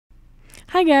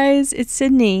Hi guys, it's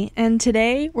Sydney, and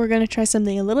today we're going to try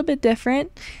something a little bit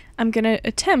different. I'm going to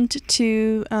attempt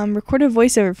to record a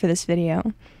voiceover for this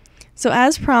video. So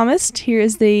as promised, here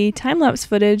is the time-lapse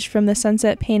footage from the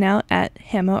sunset paint-out at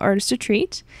Hameau Artist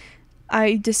Retreat.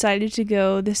 I decided to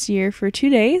go this year for 2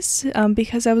 days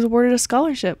because I was awarded a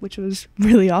scholarship, which was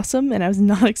really awesome, and I was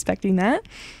not expecting that.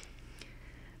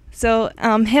 So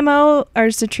Hameau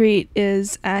Artist Retreat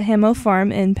is at Hameau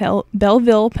Farm in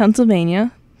Belleville,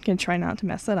 Pennsylvania. Gonna try not to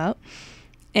mess that up.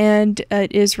 And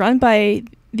it is run by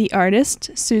the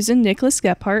artist Susan Nicholas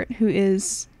Gephart, who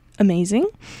is amazing.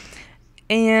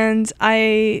 And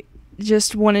I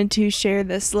just wanted to share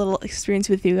this little experience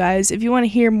with you guys. If you want to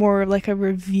hear more like a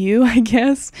review, I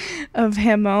guess, of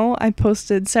Hameau, I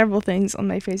posted several things on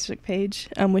my Facebook page,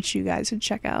 which you guys should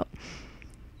check out.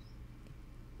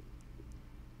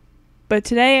 But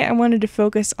today I wanted to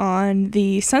focus on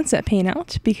the sunset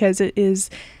paint-out because it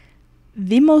is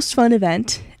the most fun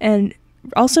event and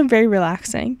also very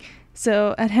relaxing.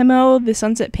 So at Hameau, the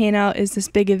sunset paint-out is this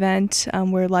big event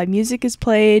where live music is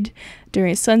played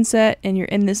during sunset, and you're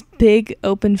in this big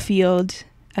open field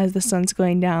as the sun's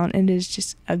going down, and it is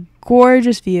just a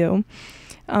gorgeous view.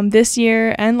 This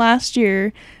year and last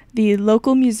year, the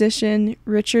local musician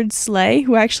Richard Sleigh,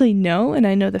 who I actually know, and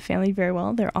I know the family very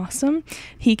well, they're awesome.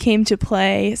 He came to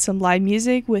play some live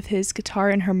music with his guitar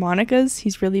and harmonicas.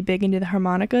 He's really big into the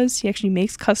harmonicas. He actually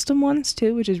makes custom ones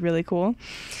too, which is really cool.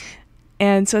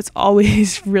 And so it's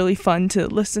always really fun to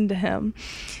listen to him.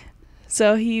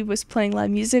 So he was playing live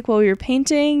music while we were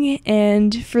painting,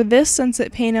 and for this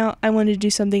sunset paint-out, I wanted to do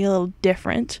something a little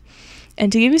different.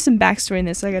 And to give you some backstory in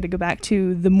this, I got to go back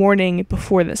to the morning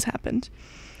before this happened.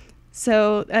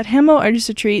 So at Hameau Artist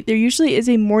Retreat, there usually is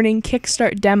a morning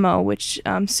kickstart demo, which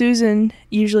Susan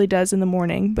usually does in the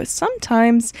morning, but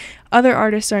sometimes other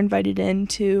artists are invited in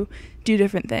to do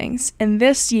different things. And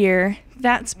this year,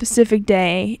 that specific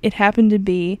day, it happened to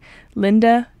be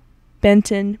Linda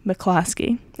Benton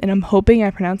McClosky, and I'm hoping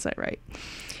I pronounced that right.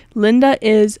 Linda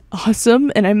is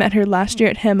awesome, and I met her last year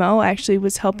at Hameau. I actually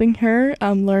was helping her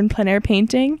learn plein air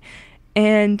painting,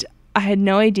 and I had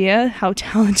no idea how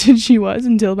talented she was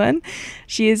until then.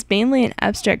 She is mainly an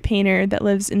abstract painter that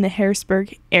lives in the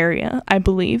Harrisburg area, I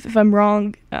believe. If I'm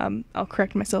wrong, I'll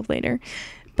correct myself later.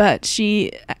 But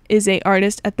she is an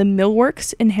artist at the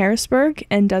Millworks in Harrisburg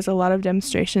and does a lot of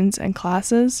demonstrations and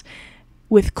classes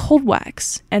with cold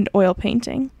wax and oil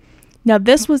painting. Now,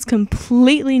 this was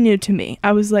completely new to me.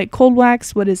 I was like, cold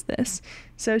wax, what is this?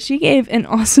 So she gave an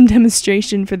awesome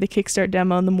demonstration for the Kickstart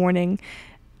demo in the morning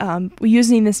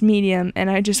using this medium, and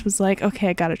I just was like, okay,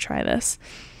 I gotta try this.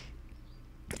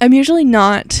 I'm usually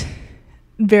not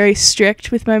very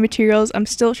strict with my materials. I'm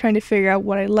still trying to figure out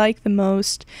what I like the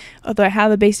most, although I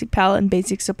have a basic palette and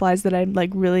basic supplies that I like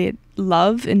really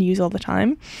love and use all the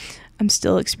time. I'm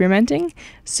still experimenting.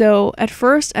 So at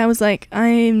first I was like,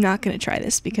 I'm not going to try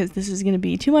this because this is going to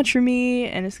be too much for me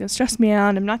and it's going to stress me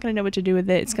out. I'm not going to know what to do with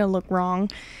it. It's going to look wrong.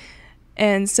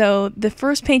 And so the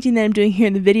first painting that I'm doing here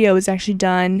in the video is actually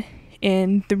done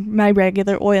in my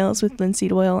regular oils with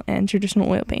linseed oil and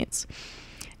traditional oil paints.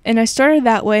 And I started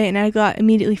that way and I got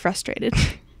immediately frustrated.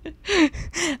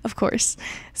 Of course.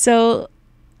 So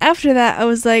after that I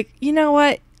was like, you know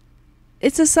what?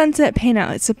 It's a sunset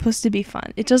paint-out. It's supposed to be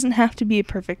fun. It doesn't have to be a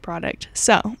perfect product.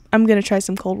 So I'm going to try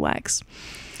some cold wax.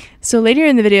 So later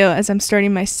in the video, as I'm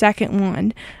starting my second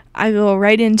one, I go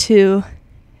right into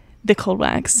the cold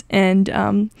wax.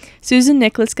 And Susan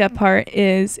Nicholas Gephart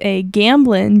is a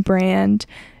Gamblin brand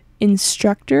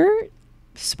instructor,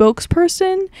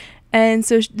 spokesperson, and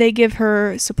so they give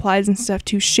her supplies and stuff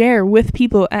to share with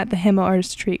people at the Hameau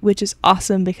Artist Retreat, which is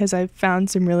awesome because I've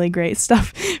found some really great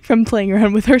stuff from playing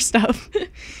around with her stuff.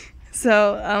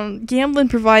 So Gamblin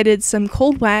provided some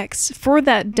cold wax for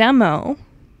that demo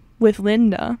with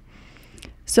Linda.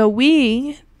 So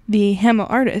we, the Hameau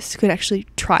artists, could actually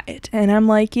try it. And I'm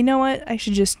like, you know what? I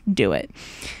should just do it.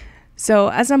 So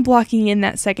as I'm blocking in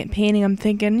that second painting, I'm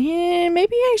thinking,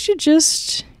 maybe I should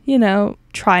just,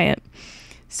 try it.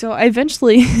 So I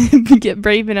eventually get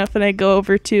brave enough and I go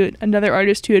over to another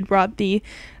artist who had brought the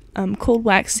cold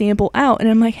wax sample out, and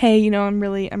I'm like, hey, I'm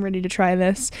ready to try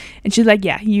this. And she's like,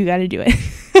 yeah, you got to do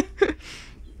it.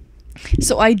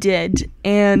 So I did,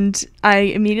 and I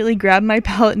immediately grabbed my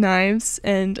palette knives,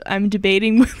 and I'm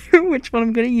debating which one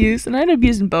I'm going to use, and I ended up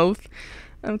using both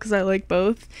because I like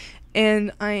both,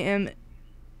 and I am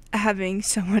having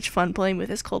so much fun playing with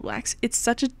this cold wax. It's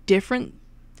such a different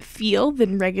feel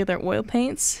than regular oil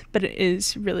paints, but it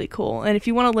is really cool. And if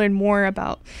you want to learn more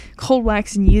about cold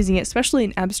wax and using it, especially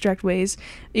in abstract ways,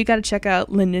 you got to check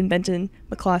out Benton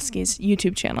McCloskey's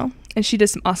YouTube channel. And she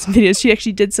does some awesome videos. She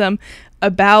actually did some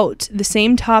about the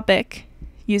same topic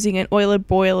using an oiler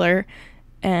boiler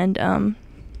and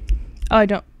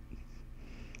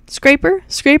scraper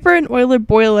and oiler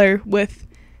boiler with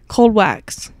cold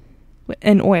wax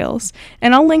and oils.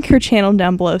 And I'll link her channel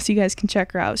down below so you guys can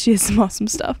check her out. She has some awesome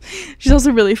stuff. She's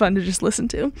also really fun to just listen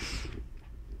to.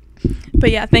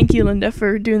 But yeah, thank you, Linda,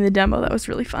 for doing the demo. That was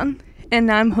really fun. And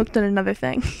now I'm hooked on another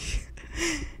thing.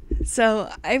 So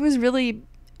I was really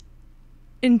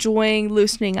enjoying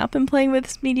loosening up and playing with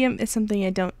this medium. It's something I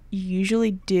don't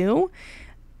usually do,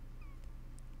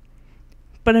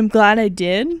 but I'm glad I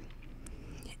did.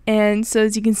 And so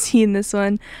as you can see in this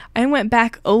one, I went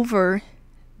back over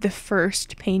the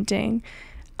first painting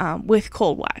with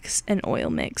cold wax and oil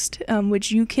mixed,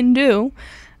 which you can do.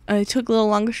 It took a little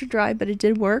longer to dry, but it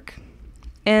did work.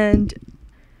 And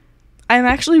I'm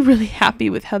actually really happy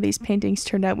with how these paintings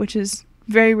turned out, which is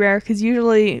very rare, because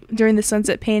usually during the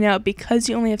sunset paint out, because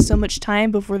you only have so much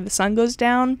time before the sun goes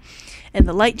down and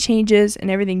the light changes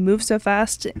and everything moves so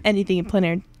fast, anything in plein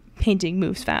air painting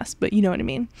moves fast, but you know what I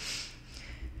mean.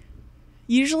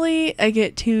 Usually I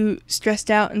get too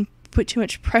stressed out and put too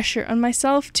much pressure on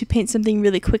myself to paint something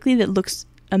really quickly that looks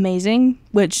amazing,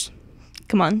 which,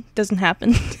 come on, doesn't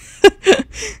happen.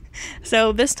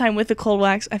 So this time with the cold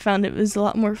wax, I found it was a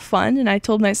lot more fun, and I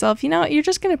told myself, you know, you're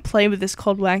just going to play with this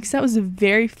cold wax. That was the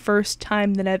very first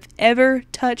time that I've ever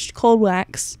touched cold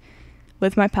wax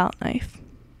with my palette knife.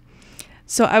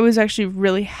 So I was actually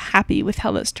really happy with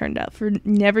how this turned out. For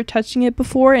never touching it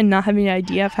before and not having an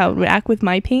idea of how it would act with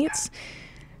my paints,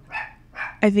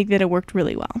 I think that it worked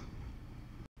really well.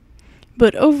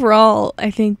 But overall, I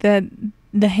think that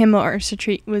the Hameau Arts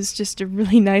Retreat was just a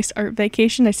really nice art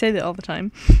vacation. I say that all the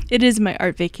time. It is my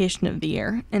art vacation of the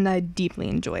year, and I deeply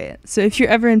enjoy it. So if you're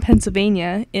ever in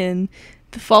Pennsylvania in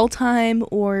the fall time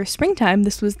or springtime,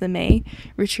 this was the May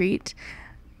retreat,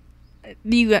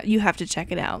 you have to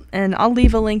check it out. And I'll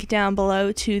leave a link down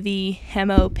below to the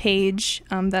Hameau page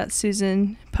that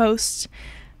Susan posts,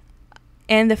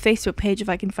 and the Facebook page if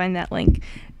I can find that link,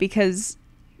 because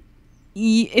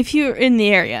if you're in the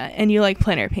area and you like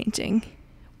plein air painting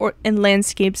and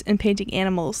landscapes and painting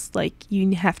animals, like,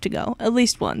 you have to go at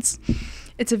least once.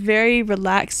 It's a very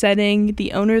relaxed setting.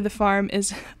 The owner of the farm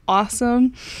is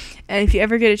awesome, and if you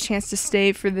ever get a chance to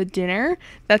stay for the dinner,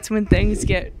 that's when things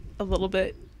get a little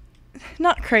bit,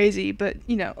 not crazy, but,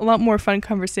 you know, a lot more fun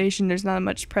conversation. There's not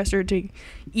much pressure to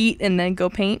eat and then go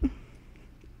paint.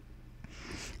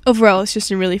 Overall, it's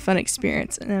just a really fun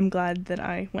experience, and I'm glad that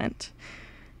I went.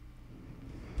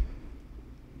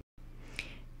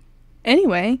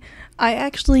 Anyway, I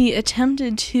actually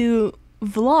attempted to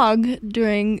vlog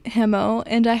during Hameau,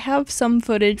 and I have some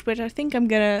footage which I think I'm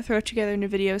gonna throw together in a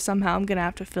video somehow. I'm gonna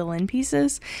have to fill in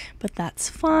pieces, but that's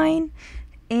fine.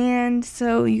 And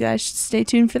so you guys should stay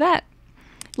tuned for that.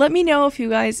 Let me know if you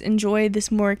guys enjoy this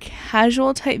more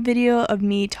casual type video of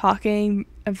me talking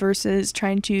versus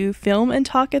trying to film and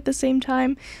talk at the same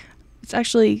time. It's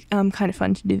actually kind of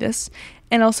fun to do this,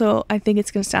 and also I think it's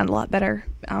gonna sound a lot better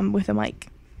with a mic.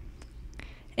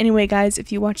 Anyway, guys,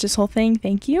 if you watch this whole thing,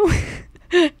 thank you.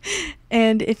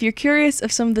 And if you're curious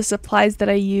of some of the supplies that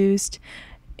I used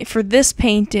for this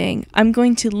painting, I'm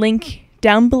going to link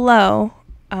down below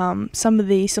some of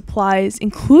the supplies,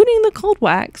 including the cold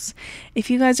wax, if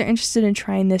you guys are interested in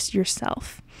trying this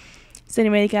yourself. So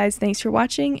anyway, guys, thanks for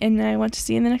watching, and I want to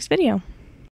see you in the next video.